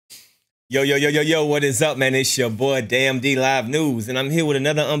Yo, what is up, man? It's your boy, Damn D Live News, and I'm here with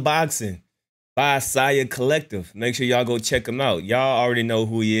another unboxing by Saya Collective. Make sure y'all go check him out. Y'all already know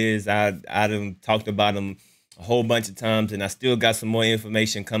who he is. I done talked about him a whole bunch of times, and I still got some more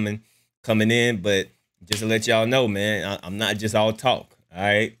information coming in, but just to let y'all know, man, I'm not just all talk, all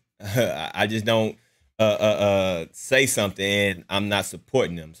right? I just don't say something and I'm not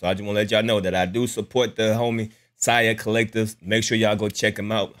supporting them. So I just want to let y'all know that I do support the homie Saya Collectives. Make sure y'all go check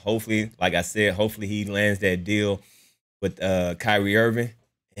him out. Hopefully, like I said, hopefully he lands that deal with Kyrie Irving.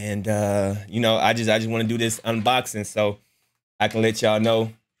 And I just want to do this unboxing so I can let y'all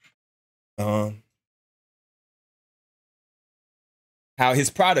know how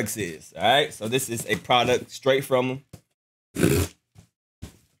his products is. All right. So this is a product straight from him.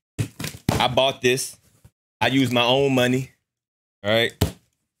 I bought this. I use my own money. All right.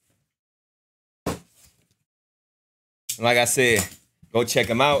 Like I said, go check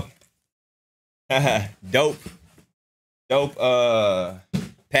him out. Dope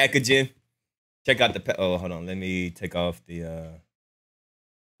packaging. Check out the oh, hold on. Let me take off the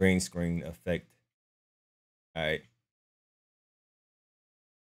green screen effect. All right.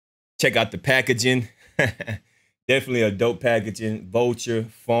 Check out the packaging. Definitely a dope packaging. Vulture,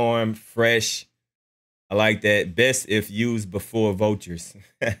 farm, fresh. I like that. Best if used before vultures.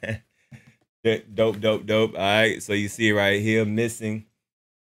 Dope. All right, so you see right here, missing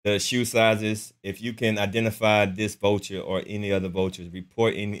the shoe sizes. If you can identify this vulture or any other vultures,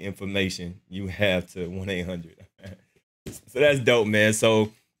 report any information you have to 1-800. So that's dope, man.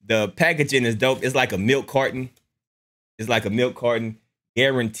 So the packaging is dope. It's like a milk carton.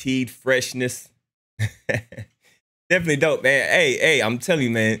 Guaranteed freshness. Definitely dope, man. Hey, I'm telling you,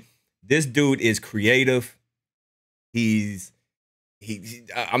 man, this dude is creative.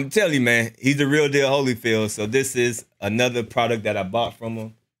 I'm telling you, man, he's the real deal Holyfield. So this is another product that I bought from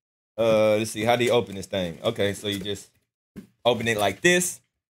him. Let's see, how do you open this thing? Okay, so you just open it like this.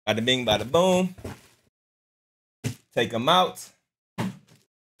 Bada bing, bada boom. Take them out.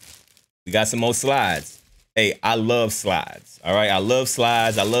 We got some more slides. Hey, I love slides. All right, I love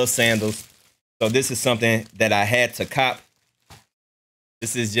slides. I love sandals. So this is something that I had to cop.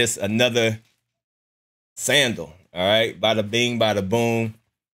 This is just another sandal. All right, bada bing, bada boom.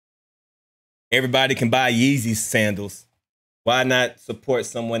 Everybody can buy Yeezy sandals. Why not support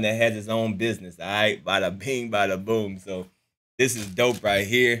someone that has his own business? All right, bada bing, bada boom. So this is dope right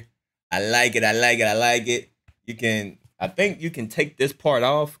here. I like it. I think you can take this part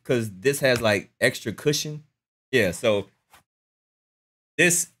off because this has like extra cushion. Yeah, so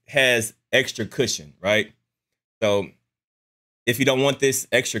this has extra cushion, right? So if you don't want this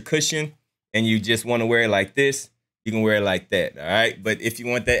extra cushion and you just want to wear it like this, you can wear it like that, all right? But if you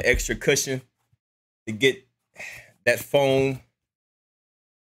want that extra cushion to get that foam,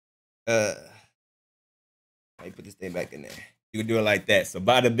 let me put this thing back in there. You can do it like that. So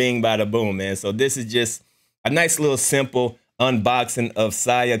bada bing, bada boom, man. So this is just a nice little simple unboxing of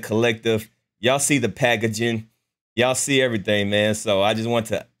Saya Collective. Y'all see the packaging. Y'all see everything, man. So I just want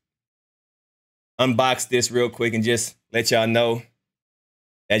to unbox this real quick and just let y'all know.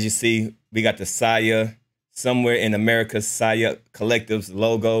 As you see, we got the Saya Somewhere in America, Saya Collective's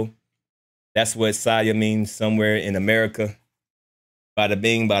logo. That's what Saya means, somewhere in America. Bada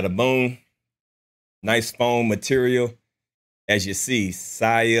bing, bada boom. Nice foam material. As you see,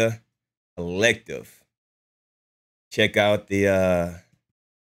 Saya Collective. Check out the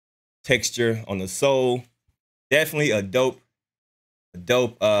texture on the sole. Definitely a dope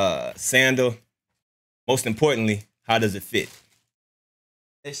sandal. Most importantly, how does it fit?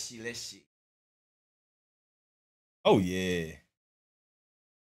 Let's see. Oh, yeah.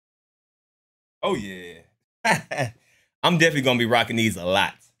 I'm definitely going to be rocking these a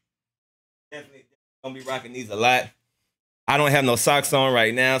lot. Definitely going to be rocking these a lot. I don't have no socks on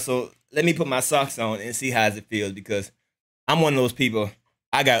right now, so let me put my socks on and see how it feels because I'm one of those people,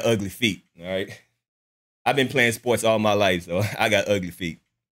 I got ugly feet, all right? I've been playing sports all my life, so I got ugly feet.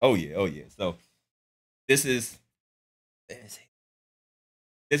 Oh, yeah. So this is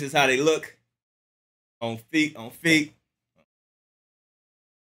how they look on feet.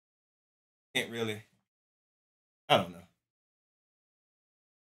 Can't really, I don't know.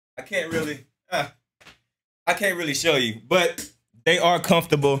 I can't really show you, but they are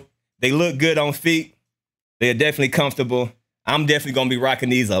comfortable. They look good on feet. They are definitely comfortable. I'm definitely going to be rocking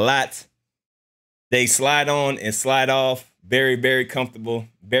these a lot. They slide on and slide off. Very, very comfortable.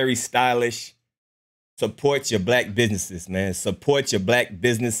 Very stylish. Support your black businesses, man. Support your black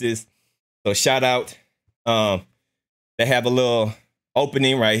businesses. So shout out. They have a little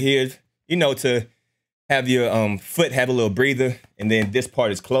opening right here, you know, to have your foot have a little breather, and then this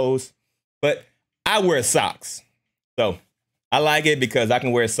part is closed. But I wear socks. So I like it because I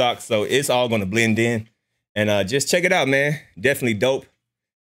can wear socks. So it's all going to blend in. And just check it out, man. Definitely dope.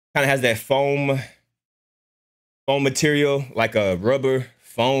 Kind of has that foam material, like a rubber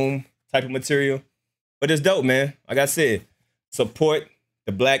foam type of material. But it's dope, man. Like I said, support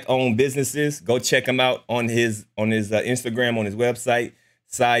the Black-owned businesses. Go check him out on his Instagram, on his website,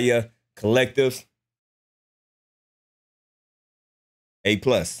 Saya Collectives. A+.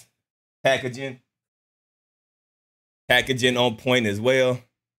 Packaging on point as well.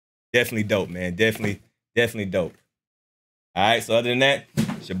 Definitely dope, man. Definitely dope. All right, so other than that,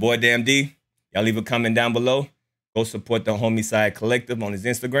 it's your boy Damn D. Y'all leave a comment down below. Go support the homie Saya Collective on his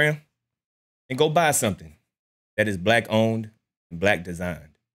Instagram. And go buy something that is Black-owned and Black designed.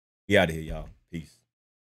 We out of here, y'all.